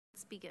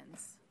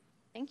begins.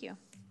 Thank you.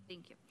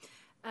 Thank you.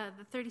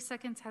 The 30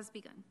 seconds has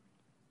begun.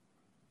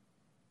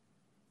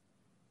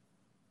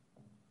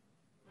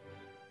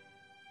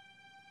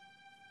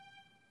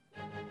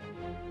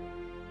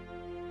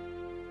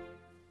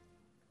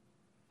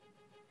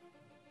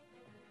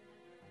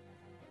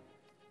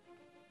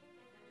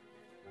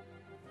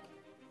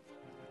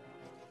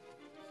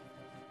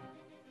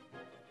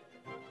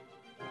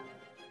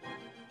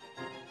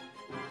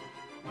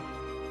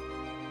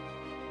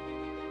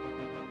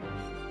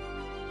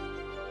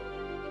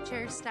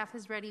 Chair, staff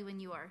is ready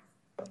when you are.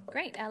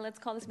 Great. Let's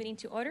call this meeting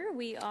to order.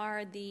 We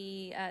are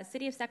the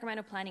City of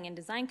Sacramento Planning and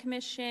Design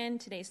Commission.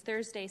 Today's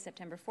Thursday,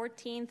 September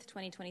 14th,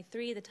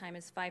 2023. The time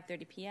is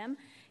 5:30 p.m.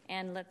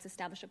 And let's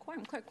establish a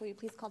quorum. Clerk, will you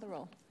please call the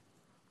roll?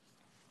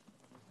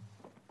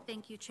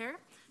 Thank you, Chair.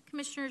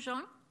 Commissioner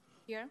Zhang?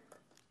 Here.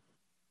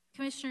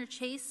 Commissioner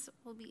Chase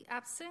will be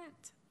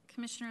absent.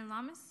 Commissioner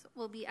Lamas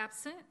will be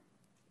absent.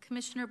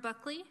 Commissioner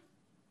Buckley?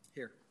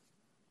 Here.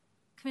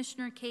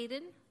 Commissioner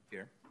Caden?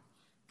 Here.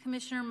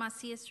 Commissioner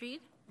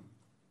Macias-Reed?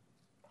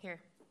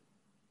 Here.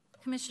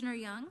 Commissioner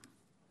Young?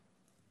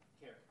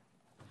 Here.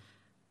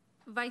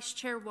 Vice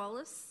Chair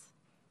Wallace?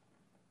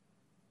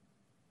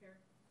 Here.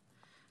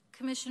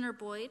 Commissioner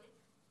Boyd?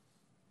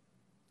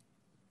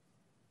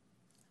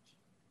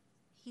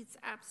 He's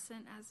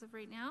absent as of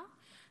right now.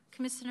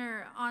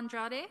 Commissioner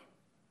Andrade?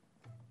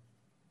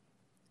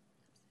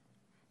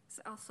 Is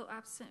also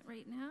absent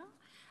right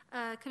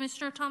now.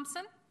 Commissioner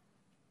Thompson?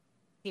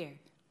 Here.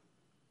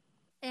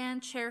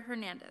 And Chair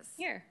Hernandez.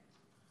 Here.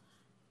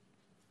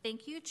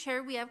 Thank you.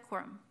 Chair, we have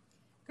quorum.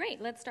 Great.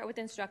 Let's start with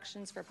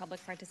instructions for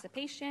public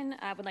participation.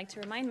 I would like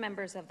to remind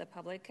members of the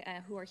public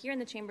who are here in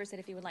the chambers that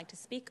if you would like to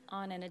speak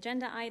on an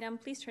agenda item,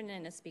 please turn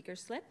in a speaker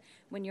slip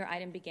when your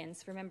item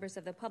begins. For members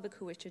of the public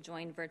who wish to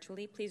join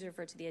virtually, please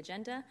refer to the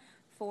agenda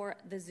for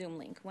the Zoom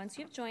link. Once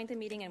you've joined the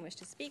meeting and wish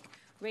to speak,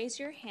 raise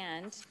your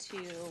hand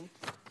to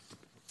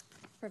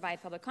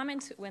provide public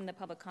comment when the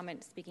public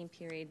comment speaking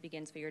period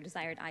begins for your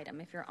desired item.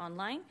 If you're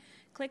online,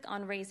 click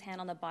on Raise Hand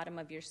on the bottom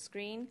of your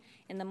screen.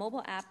 In the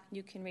mobile app,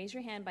 you can raise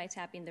your hand by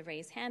tapping the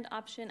Raise Hand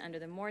option under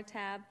the More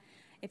tab.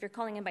 If you're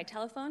calling in by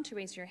telephone, to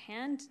raise your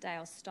hand,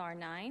 dial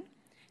 *9.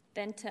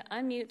 Then to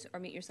unmute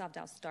or mute yourself,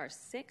 dial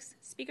 *6.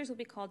 Speakers will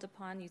be called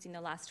upon using the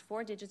last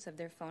 4 digits of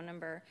their phone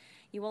number.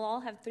 You will all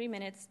have 3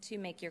 minutes to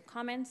make your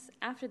comments.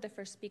 After the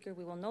first speaker,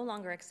 we will no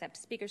longer accept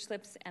speaker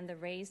slips, and the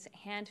raise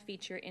hand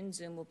feature in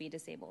Zoom will be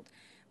disabled.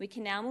 We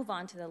can now move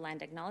on to the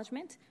land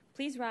acknowledgement.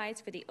 Please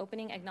rise for the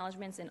opening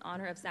acknowledgements in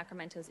honor of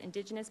Sacramento's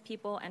indigenous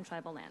people and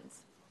tribal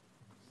lands.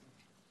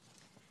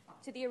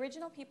 To the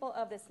original people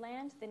of this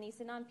land, the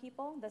Nisenan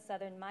people, the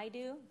Southern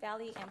Maidu,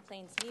 Valley and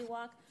Plains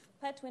Miwok,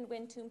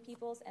 Patwin-Wintun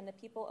peoples, and the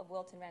people of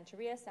Wilton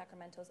Rancheria,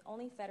 Sacramento's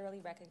only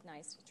federally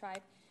recognized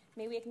tribe,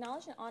 may we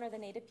acknowledge and honor the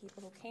Native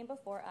people who came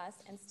before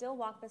us and still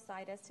walk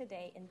beside us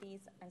today in these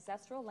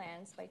ancestral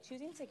lands by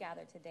choosing to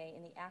gather today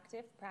in the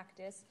active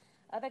practice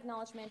of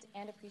acknowledgement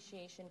and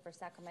appreciation for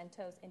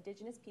Sacramento's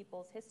indigenous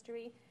people's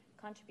history,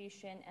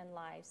 contribution, and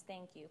lives.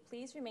 Thank you.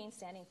 Please remain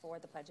standing for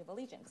the Pledge of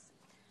Allegiance.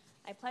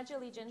 I pledge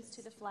allegiance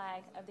to the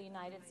flag of the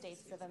United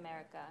States of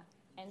America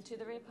and to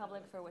the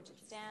republic for which it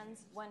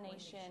stands, one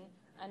nation,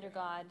 under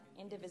God,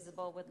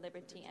 indivisible, with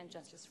liberty and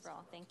justice for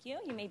all. Thank you.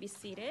 You may be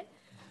seated.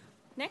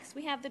 Next,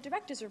 we have the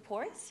director's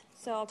reports.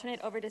 So I'll turn it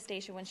over to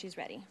Stacia when she's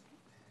ready.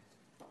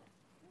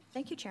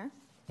 Thank you, Chair.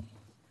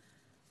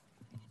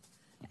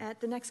 At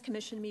the next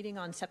commission meeting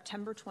on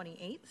September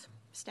 28th,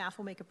 staff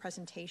will make a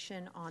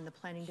presentation on the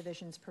Planning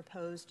Division's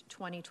proposed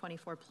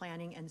 2024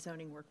 Planning and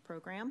Zoning Work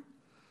Program.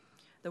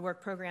 The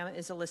work program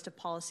is a list of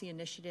policy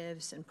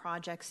initiatives and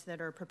projects that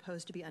are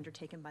proposed to be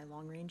undertaken by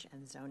long-range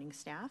and zoning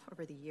staff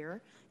over the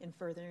year in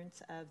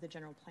furtherance of the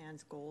general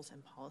plan's goals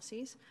and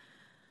policies.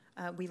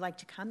 We like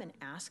to come and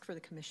ask for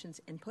the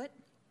Commission's input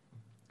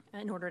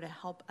in order to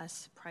help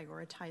us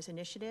prioritize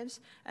initiatives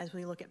as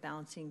we look at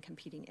balancing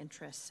competing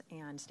interests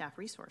and staff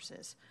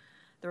resources.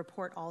 The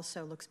report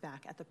also looks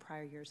back at the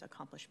prior year's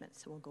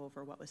accomplishments, so we'll go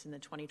over what was in the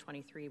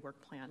 2023 work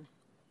plan.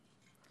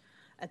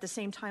 At the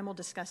same time, we'll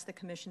discuss the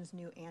Commission's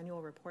new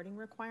annual reporting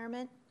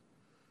requirement,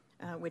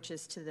 which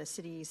is to the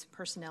City's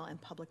Personnel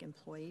and Public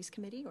Employees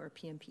Committee, or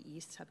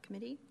PMPE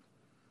subcommittee.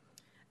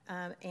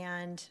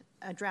 And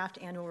a draft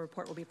annual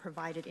report will be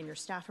provided in your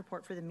staff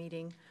report for the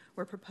meeting.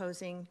 We're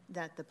proposing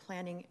that the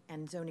Planning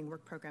and Zoning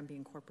Work Program be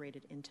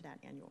incorporated into that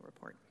annual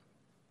report.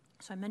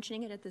 So I'm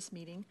mentioning it at this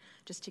meeting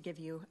just to give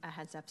you a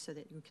heads up so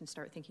that you can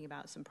start thinking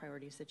about some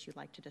priorities that you'd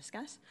like to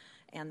discuss,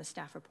 and the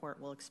staff report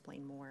will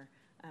explain more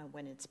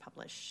when it's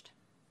published.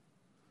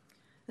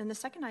 Then the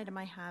second item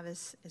I have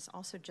is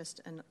also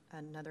just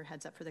another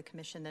heads up for the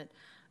Commission that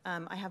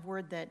I have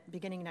word that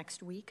beginning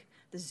next week,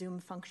 the Zoom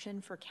function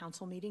for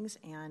council meetings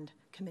and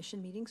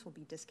commission meetings will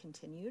be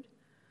discontinued.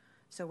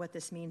 So what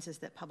this means is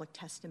that public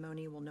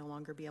testimony will no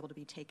longer be able to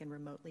be taken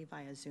remotely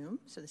via Zoom.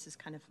 So this is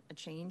kind of a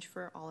change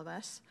for all of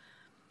us.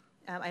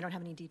 I don't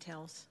have any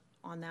details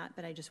on that,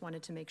 but I just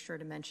wanted to make sure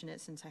to mention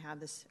it since I have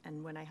this,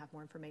 and when I have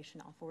more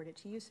information, I'll forward it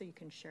to you so you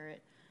can share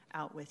it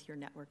out with your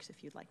networks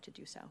if you'd like to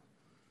do so.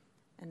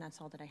 And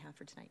that's all that I have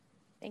for tonight.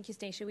 Thank you,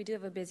 Stacia. We do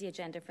have a busy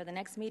agenda for the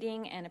next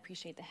meeting and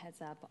appreciate the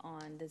heads up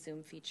on the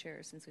Zoom feature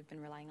since we've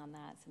been relying on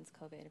that since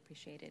COVID.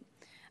 Appreciate it.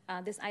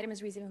 This item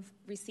is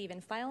receive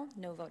and file.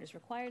 No vote is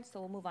required. So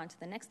we'll move on to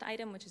the next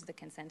item, which is the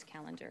consent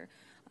calendar,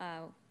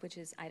 which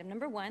is item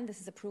number 1. This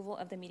is approval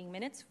of the meeting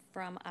minutes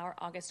from our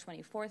August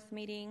 24th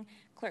meeting.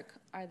 Clerk,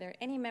 are there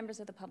any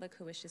members of the public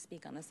who wish to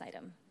speak on this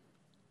item?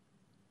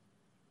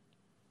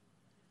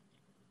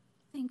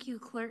 Thank you,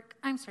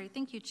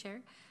 Thank you,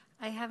 Chair.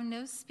 I have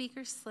no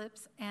speaker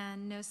slips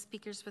and no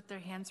speakers with their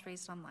hands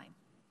raised online.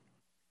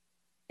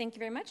 Thank you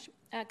very much.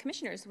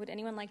 Commissioners, would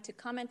anyone like to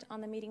comment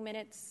on the meeting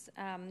minutes?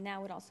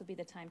 Now would also be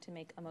the time to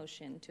make a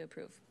motion to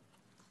approve.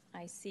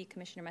 I see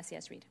Commissioner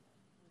Macias-Reed.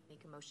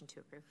 Make a motion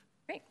to approve.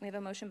 Great. We have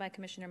a motion by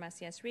Commissioner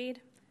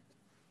Macias-Reed.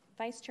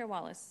 Vice Chair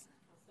Wallace.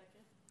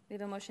 Second. We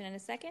have a motion and a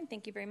second.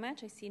 Thank you very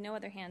much. I see no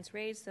other hands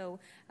raised,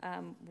 so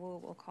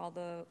we'll call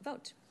the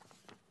vote.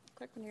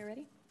 Clerk, when you're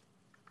ready.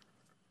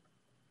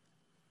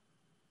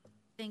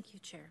 Thank you,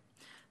 Chair.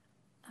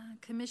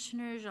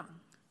 Commissioner Zhang.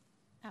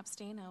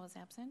 Abstain. I was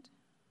absent.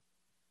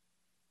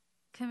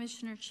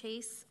 Commissioner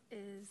Chase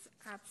is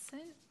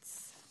absent.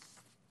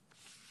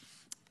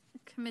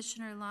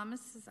 Commissioner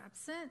Lamas is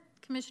absent.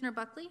 Commissioner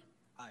Buckley?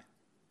 Aye.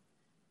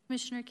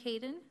 Commissioner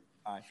Caden?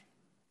 Aye.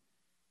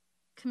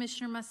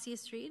 Commissioner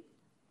Macias-Reed?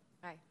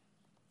 Aye.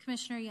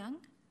 Commissioner Young?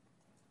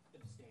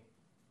 Abstain.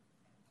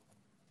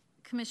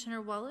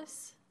 Commissioner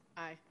Wallace?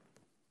 Aye.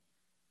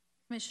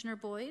 Commissioner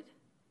Boyd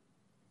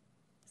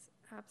is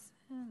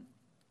absent.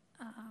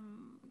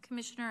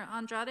 Commissioner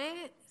Andrade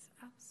is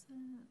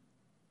absent.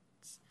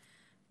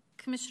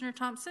 Commissioner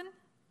Thompson?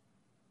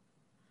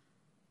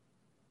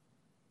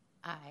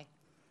 Aye.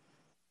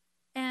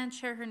 And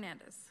Chair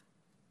Hernandez.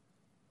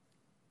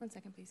 1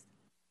 second, please.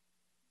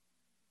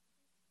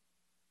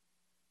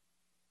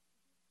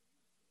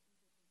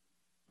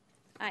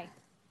 Aye.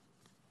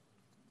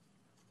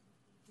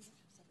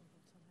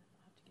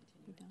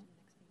 You don't?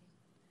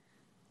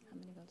 How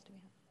many votes do we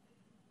have?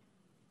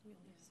 We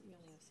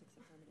only have 6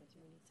 affirmatives.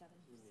 We need 7.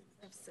 We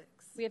have 6.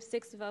 We have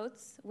 6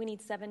 votes. We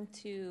need 7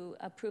 to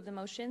approve the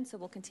motion, so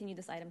we'll continue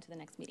this item to the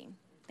next meeting.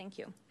 Thank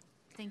you.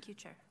 Thank you,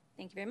 Chair.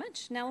 Thank you very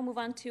much. Now we'll move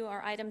on to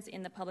our items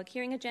in the public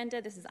hearing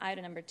agenda. This is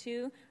item number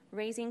 2,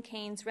 Raising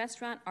Cane's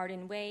Restaurant,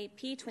 Arden Way,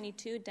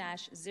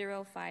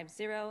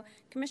 P22-050.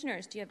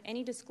 Commissioners, do you have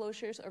any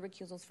disclosures or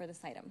recusals for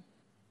this item?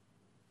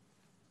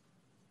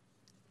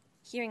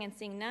 Hearing and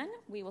seeing none,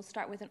 we will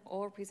start with an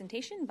oral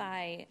presentation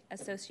by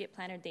Associate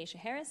Planner Dacia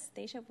Harris.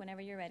 Dacia,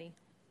 whenever you're ready.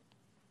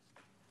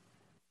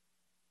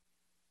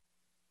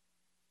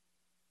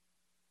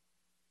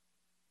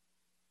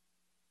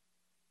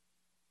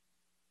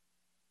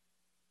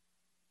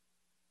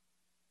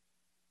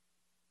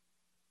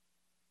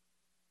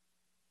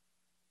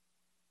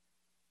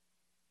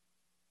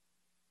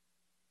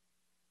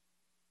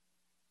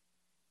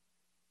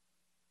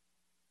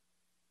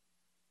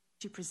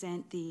 To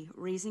present the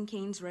Raising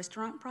Cane's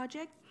Restaurant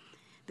project.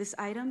 This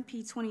item,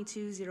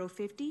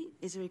 P22050,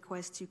 is a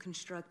request to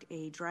construct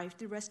a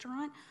drive-through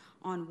restaurant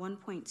on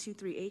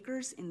 1.23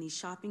 acres in the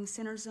shopping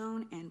center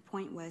zone and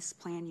Point West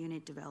Plan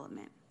Unit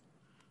development.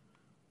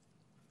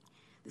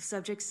 The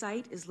subject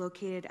site is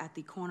located at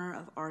the corner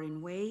of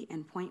Arden Way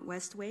and Point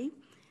West Way.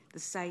 The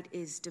site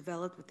is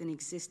developed with an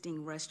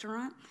existing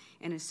restaurant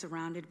and is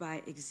surrounded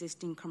by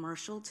existing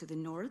commercial to the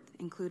north,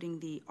 including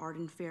the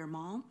Arden Fair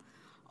Mall,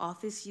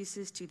 office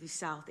uses to the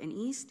south and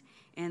east,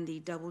 and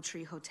the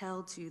Doubletree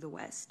Hotel to the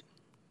west.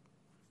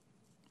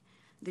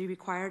 The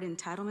required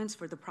entitlements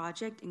for the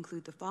project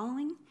include the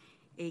following: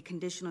 a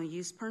conditional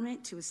use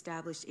permit to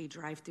establish a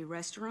drive-through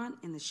restaurant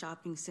in the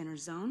shopping center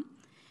zone,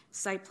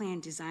 site plan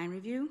design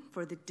review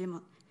for the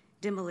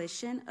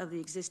demolition of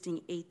the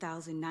existing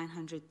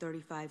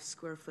 8,935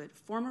 square foot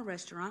former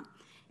restaurant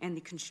and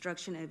the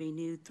construction of a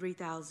new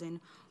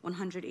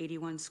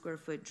 3,181 square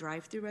foot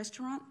drive-through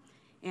restaurant,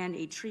 and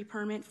a tree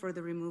permit for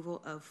the removal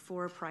of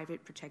 4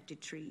 private protected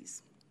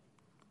trees.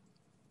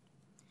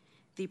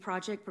 The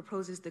project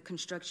proposes the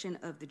construction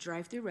of the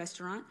drive-through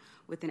restaurant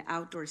with an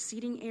outdoor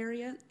seating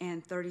area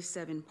and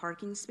 37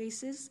 parking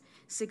spaces,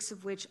 6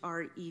 of which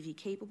are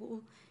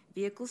EV-capable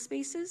vehicle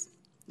spaces.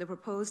 The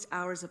proposed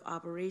hours of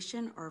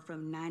operation are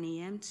from 9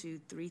 a.m.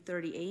 to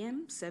 3:30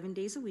 a.m., 7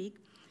 days a week.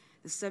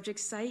 The subject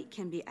site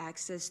can be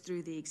accessed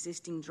through the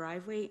existing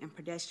driveway and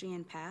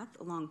pedestrian path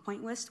along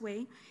Point West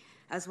Way,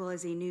 as well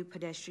as a new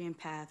pedestrian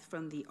path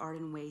from the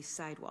Arden Way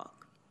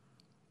sidewalk.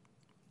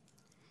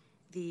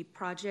 The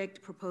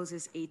project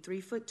proposes a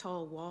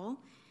 3-foot-tall wall,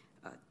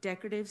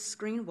 decorative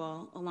screen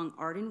wall along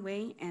Arden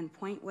Way and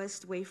Point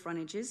West Way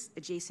frontages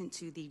adjacent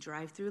to the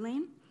drive-through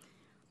lane.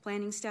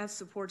 Planning staff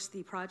supports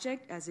the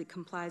project as it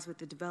complies with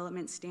the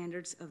development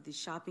standards of the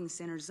shopping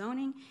center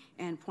zoning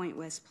and Point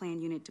West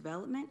Plan Unit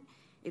development.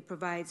 It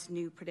provides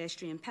new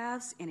pedestrian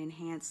paths and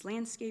enhanced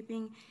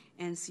landscaping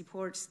and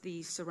supports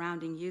the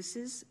surrounding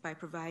uses by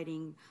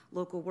providing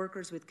local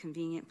workers with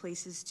convenient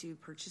places to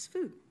purchase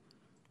food.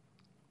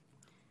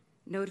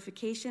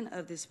 Notification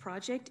of this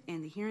project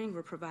and the hearing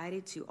were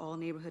provided to all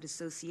neighborhood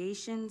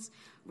associations,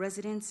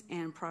 residents,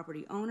 and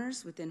property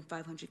owners within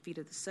 500 feet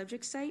of the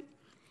subject site.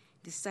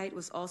 The site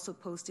was also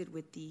posted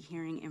with the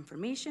hearing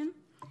information.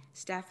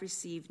 Staff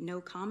received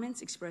no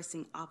comments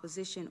expressing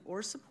opposition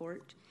or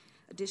support.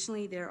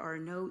 Additionally, there are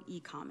no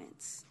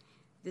e-comments.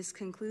 This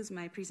concludes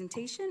my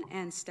presentation,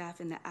 and staff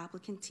and the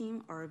applicant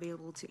team are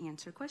available to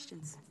answer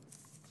questions.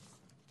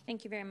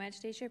 Thank you very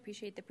much, Dacia.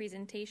 Appreciate the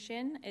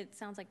presentation. It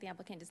sounds like the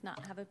applicant does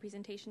not have a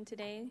presentation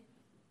today.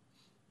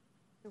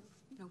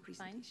 No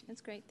presentation. Fine,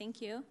 that's great,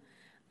 thank you.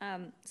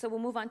 So we'll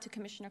move on to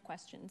commissioner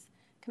questions.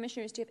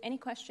 Commissioners, do you have any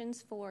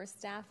questions for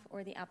staff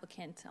or the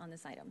applicant on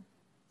this item?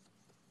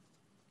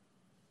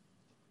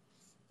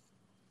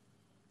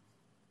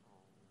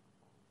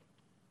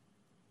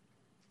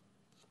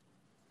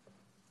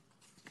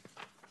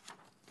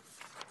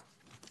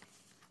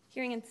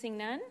 Hearing and seeing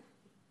none.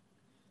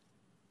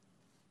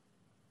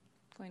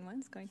 Going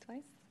once, going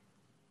twice.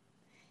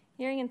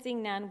 Hearing and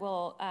seeing none,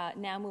 we'll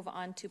now move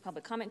on to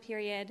public comment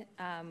period.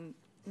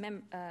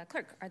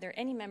 Clerk, are there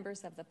any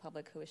members of the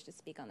public who wish to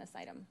speak on this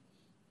item?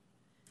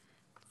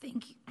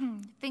 Thank you.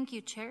 Thank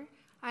you, Chair.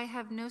 I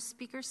have no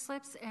speaker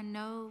slips and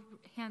no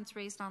hands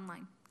raised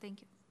online.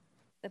 Thank you.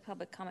 The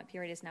public comment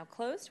period is now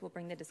closed. We'll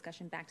bring the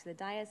discussion back to the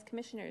dais.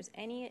 Commissioners,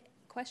 any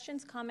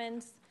questions,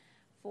 comments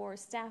for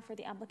staff or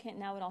the applicant?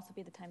 Now would also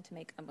be the time to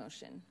make a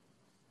motion.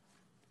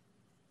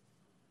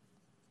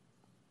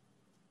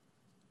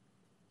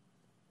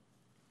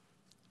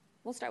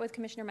 We'll start with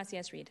Commissioner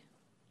Macias-Reed.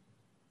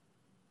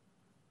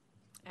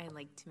 I'd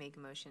like to make a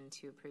motion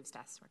to approve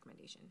staff's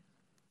recommendation.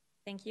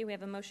 Thank you. We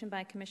have a motion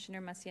by Commissioner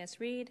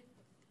Macias-Reed.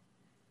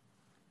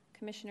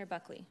 Commissioner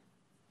Buckley.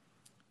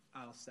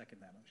 I'll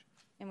second that motion.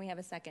 And we have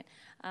a second.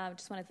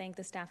 Just want to thank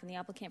the staff and the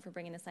applicant for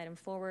bringing this item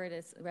forward.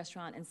 This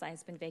restaurant and site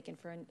has been vacant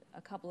for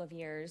a couple of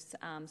years,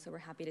 so we're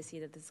happy to see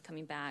that this is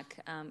coming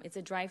back. It's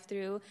a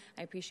drive-through.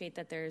 I appreciate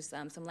that there's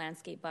some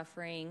landscape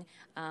buffering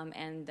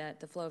and that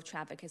the flow of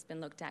traffic has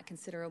been looked at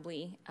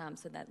considerably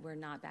so that we're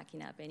not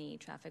backing up any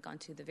traffic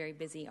onto the very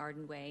busy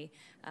Arden Way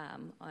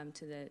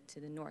to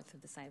the north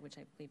of the site, which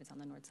I believe is on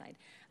the north side.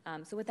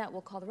 So with that,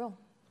 we'll call the roll.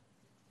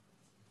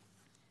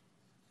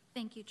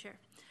 Thank you, Chair.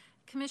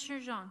 Commissioner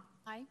Zhang.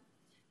 Aye.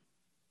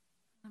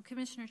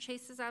 Commissioner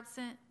Chase is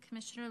absent.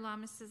 Commissioner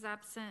Lamas is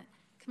absent.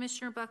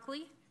 Commissioner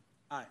Buckley.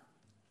 Aye.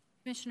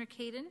 Commissioner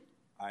Caden.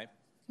 Aye.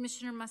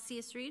 Commissioner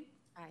Macias-Reed.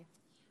 Aye.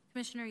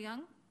 Commissioner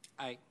Young.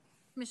 Aye.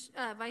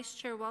 Vice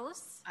Chair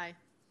Wallace. Aye.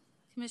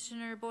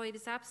 Commissioner Boyd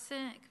is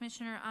absent.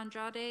 Commissioner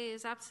Andrade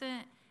is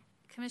absent.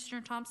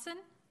 Commissioner Thompson.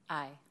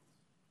 Aye.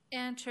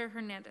 And Chair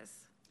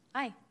Hernandez.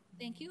 Aye.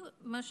 Thank you.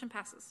 Motion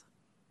passes.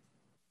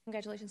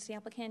 Congratulations to the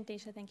applicant.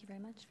 Dacia, thank you very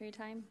much for your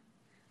time.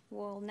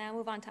 We'll now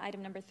move on to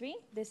item number 3.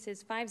 This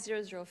is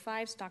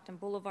 5005 Stockton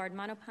Boulevard,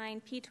 Monopine,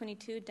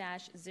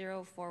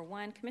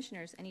 P22-041.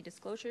 Commissioners, any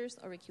disclosures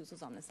or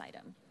recusals on this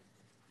item?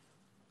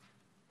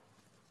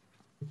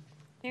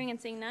 Hearing and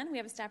seeing none, we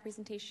have a staff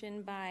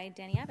presentation by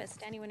Danny Abbas.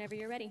 Danny, whenever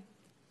you're ready.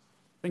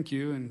 Thank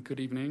you and good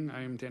evening.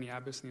 I am Danny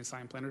Abbas, the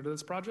assigned planner to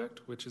this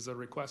project, which is a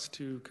request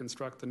to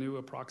construct the new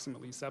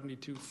approximately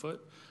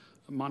 72-foot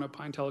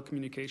Monopine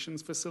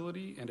telecommunications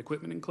facility and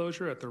equipment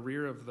enclosure at the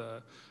rear of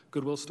the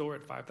Goodwill store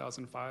at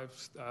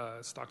 5005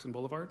 Stockton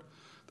Boulevard.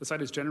 The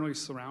site is generally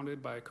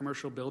surrounded by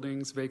commercial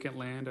buildings, vacant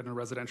land, and a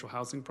residential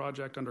housing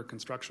project under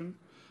construction.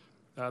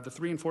 The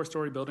 3- and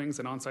 4-story buildings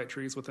and on-site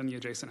trees within the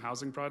adjacent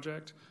housing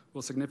project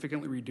will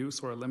significantly reduce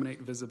or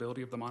eliminate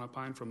visibility of the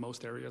Monopine from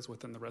most areas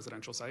within the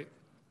residential site.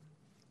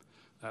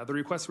 The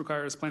request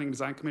requires Planning and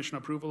Design Commission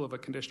approval of a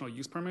conditional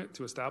use permit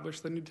to establish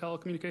the new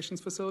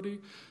telecommunications facility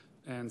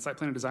and site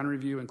plan and design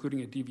review,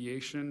 including a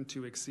deviation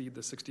to exceed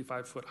the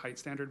 65-foot height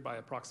standard by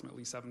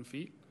approximately 7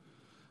 feet.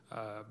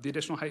 The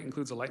additional height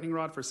includes a lightning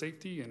rod for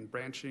safety and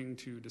branching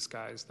to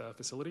disguise the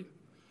facility.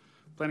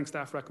 Planning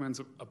staff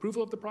recommends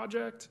approval of the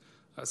project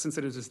since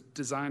it is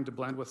designed to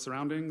blend with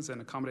surroundings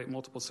and accommodate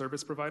multiple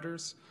service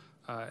providers,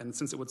 and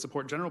since it would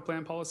support general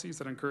plan policies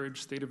that encourage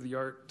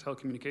state-of-the-art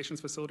telecommunications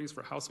facilities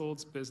for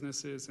households,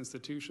 businesses,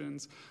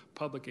 institutions,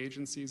 public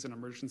agencies, and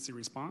emergency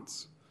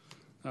response.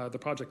 The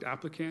project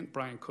applicant,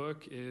 Brian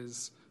Cook,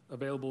 is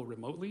available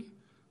remotely.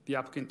 The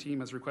applicant team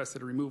has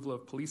requested a removal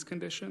of police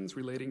conditions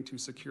relating to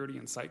security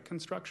and site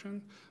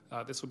construction.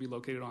 This will be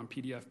located on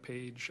PDF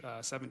page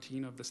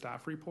 17 of the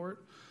staff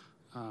report.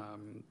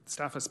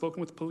 Staff has spoken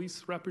with the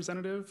police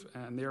representative,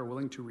 and they are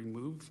willing to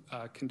remove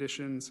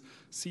conditions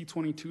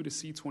C22 to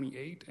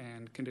C28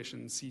 and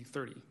condition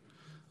C30.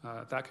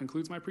 That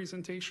concludes my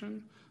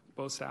presentation.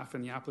 Both staff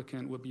and the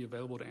applicant would be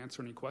available to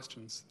answer any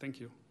questions. Thank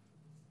you.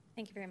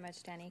 Thank you very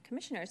much, Danny.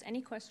 Commissioners,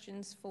 any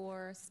questions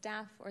for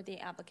staff or the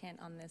applicant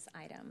on this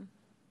item?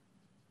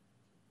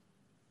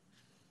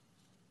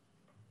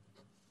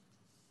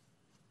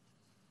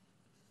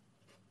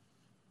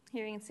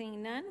 Hearing and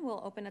seeing none,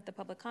 we'll open up the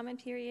public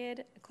comment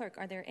period. Clerk,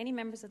 are there any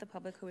members of the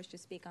public who wish to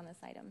speak on this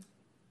item?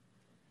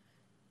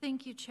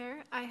 Thank you,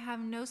 Chair. I have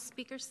no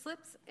speaker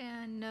slips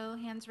and no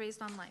hands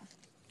raised online.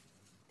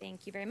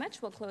 Thank you very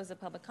much. We'll close the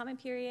public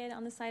comment period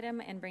on this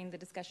item and bring the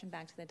discussion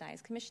back to the dais.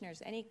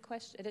 Commissioners, any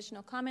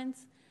additional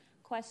comments,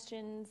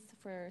 questions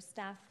for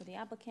staff, for the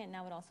applicant?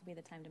 Now would also be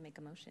the time to make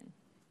a motion.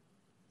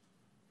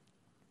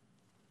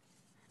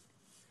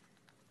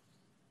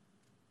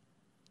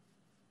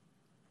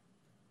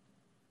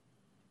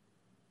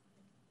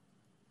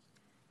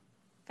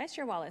 Vice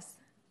Chair Wallace.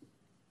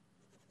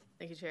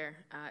 Thank you, Chair.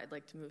 I'd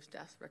like to move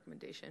staff's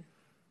recommendation.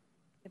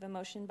 We have a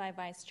motion by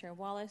Vice Chair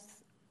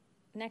Wallace.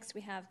 Next,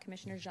 we have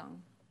Commissioner Zhang.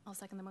 I'll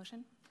second the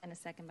motion. And a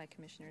second by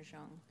Commissioner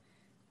Zhang.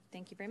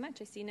 Thank you very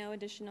much. I see no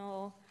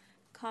additional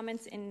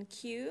comments in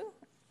queue.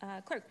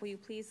 Clerk, will you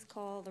please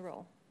call the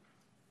roll?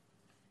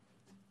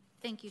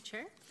 Thank you,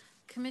 Chair.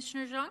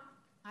 Commissioner Zhang?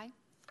 Aye.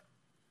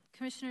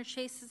 Commissioner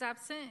Chase is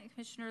absent.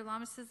 Commissioner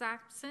Lamas is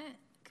absent.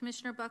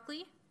 Commissioner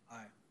Buckley?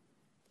 Aye.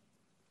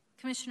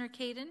 Commissioner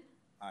Caden?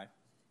 Aye.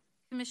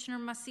 Commissioner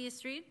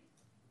Macias-Reed?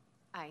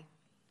 Aye.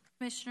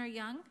 Commissioner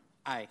Young?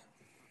 Aye.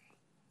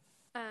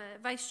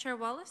 Vice Chair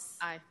Wallace?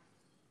 Aye.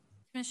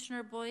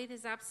 Commissioner Boyd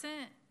is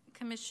absent.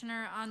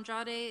 Commissioner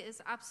Andrade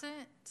is absent.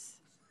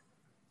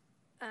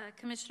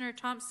 Commissioner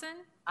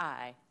Thompson?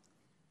 Aye.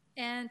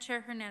 And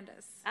Chair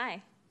Hernandez.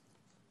 Aye.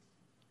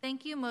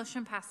 Thank you.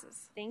 Motion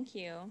passes. Thank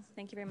you.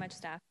 Thank you very much,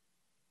 staff.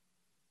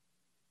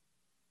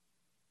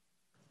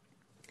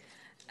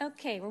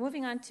 Okay, we're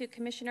moving on to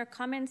commissioner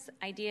comments,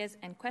 ideas,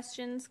 and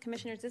questions.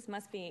 Commissioners, this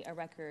must be a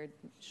record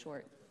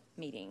short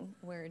meeting.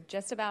 We're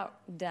just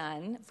about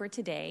done for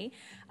today,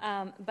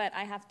 but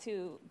I have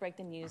to break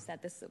the news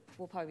that this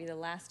will probably be the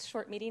last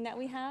short meeting that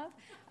we have.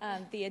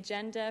 The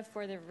agenda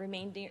for the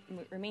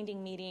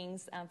remaining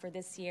meetings for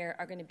this year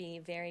are going to be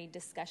very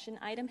discussion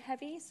item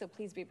heavy, so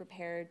please be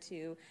prepared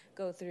to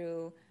go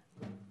through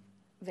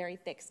very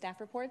thick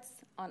staff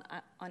reports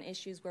on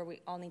issues where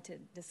we all need to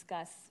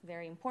discuss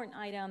very important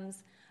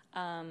items.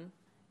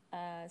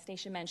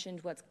 Stacia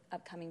mentioned what's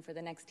upcoming for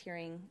the next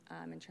hearing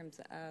in terms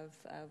of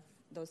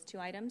those two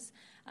items.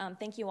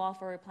 Thank you all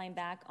for replying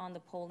back on the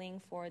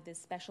polling for this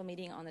special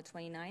meeting on the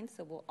 29th.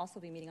 So we'll also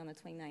be meeting on the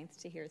 29th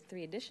to hear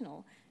 3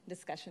 additional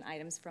discussion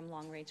items from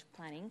long-range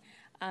planning.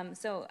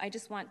 So I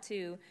just want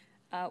to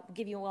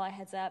give you all a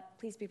heads up.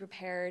 Please be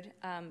prepared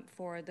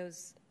for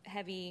those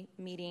heavy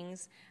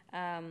meetings.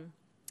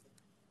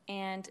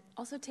 And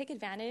also take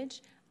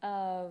advantage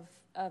of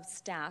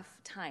staff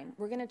time.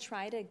 We're going to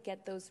try to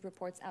get those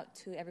reports out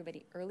to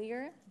everybody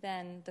earlier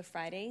than the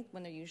Friday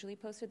when they're usually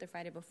posted, the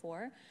Friday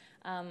before.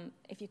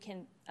 If you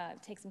can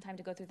take some time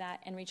to go through that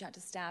and reach out to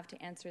staff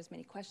to answer as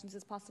many questions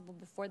as possible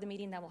before the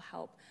meeting, that will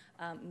help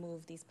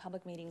move these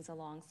public meetings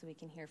along so we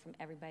can hear from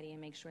everybody and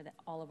make sure that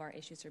all of our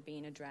issues are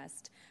being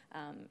addressed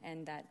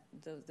and that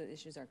the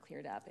issues are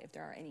cleared up if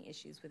there are any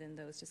issues within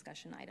those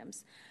discussion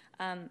items.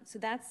 So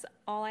that's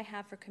all I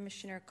have for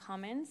commissioner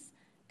comments.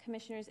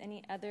 Commissioners,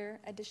 any other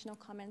additional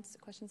comments,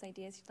 questions,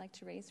 ideas you'd like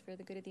to raise for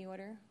the good of the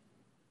order?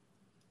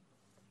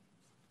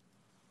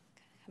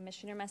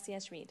 Commissioner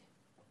Macias-Reed.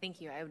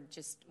 Thank you. I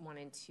just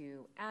wanted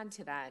to add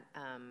to that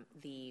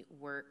the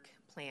work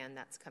plan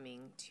that's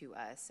coming to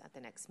us at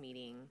the next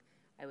meeting.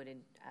 I would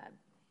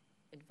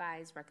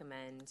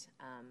recommend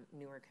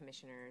newer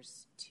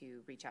commissioners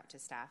to reach out to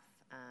staff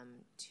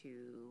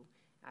to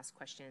ask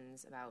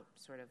questions about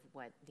sort of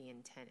what the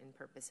intent and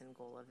purpose and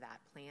goal of that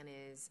plan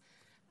is.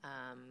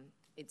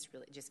 It's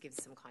really just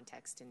gives some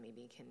context and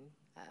maybe can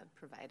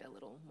provide a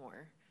little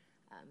more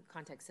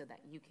context so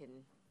that you can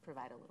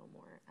provide a little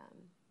more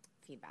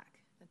feedback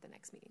at the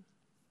next meeting.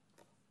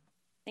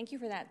 Thank you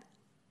for that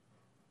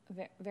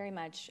very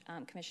much,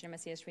 Commissioner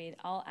Macias-Reed.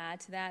 I'll add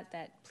to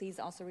that please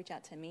also reach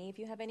out to me if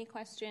you have any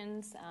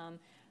questions.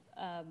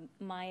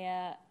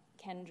 Maya,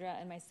 Kendra,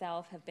 and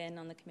myself have been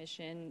on the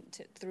commission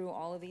through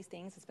all of these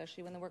things,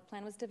 especially when the work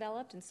plan was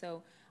developed, and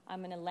so I'm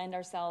going to lend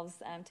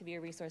ourselves to be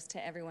a resource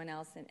to everyone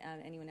else and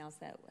anyone else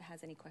that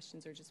has any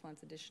questions or just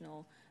wants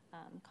additional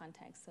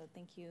context. So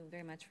thank you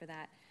very much for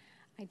that.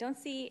 I don't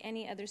see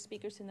any other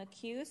speakers in the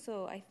queue,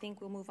 so I think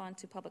we'll move on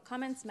to public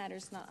comments,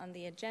 matters not on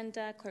the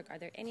agenda. Clerk, are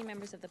there any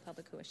members of the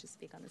public who wish to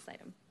speak on this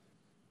item?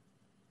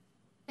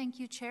 Thank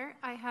you, Chair.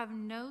 I have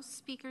no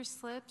speaker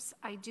slips.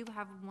 I do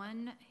have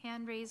one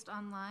hand raised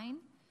online.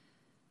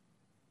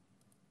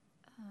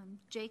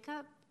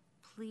 Jacob,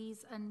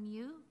 please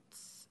unmute.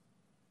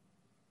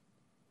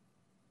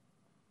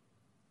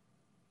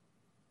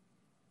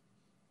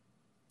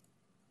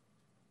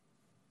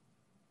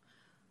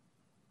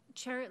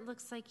 Chair, it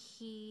looks like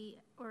he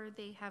or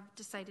they have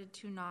decided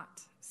to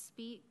not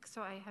speak,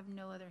 so I have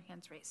no other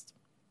hands raised.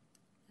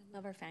 I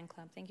love our fan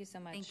club. Thank you so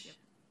much Thank you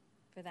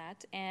for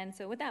that. And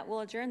so with that,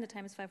 we'll adjourn. The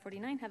time is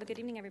 5:49. Have a good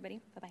evening,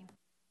 everybody.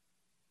 Bye-bye.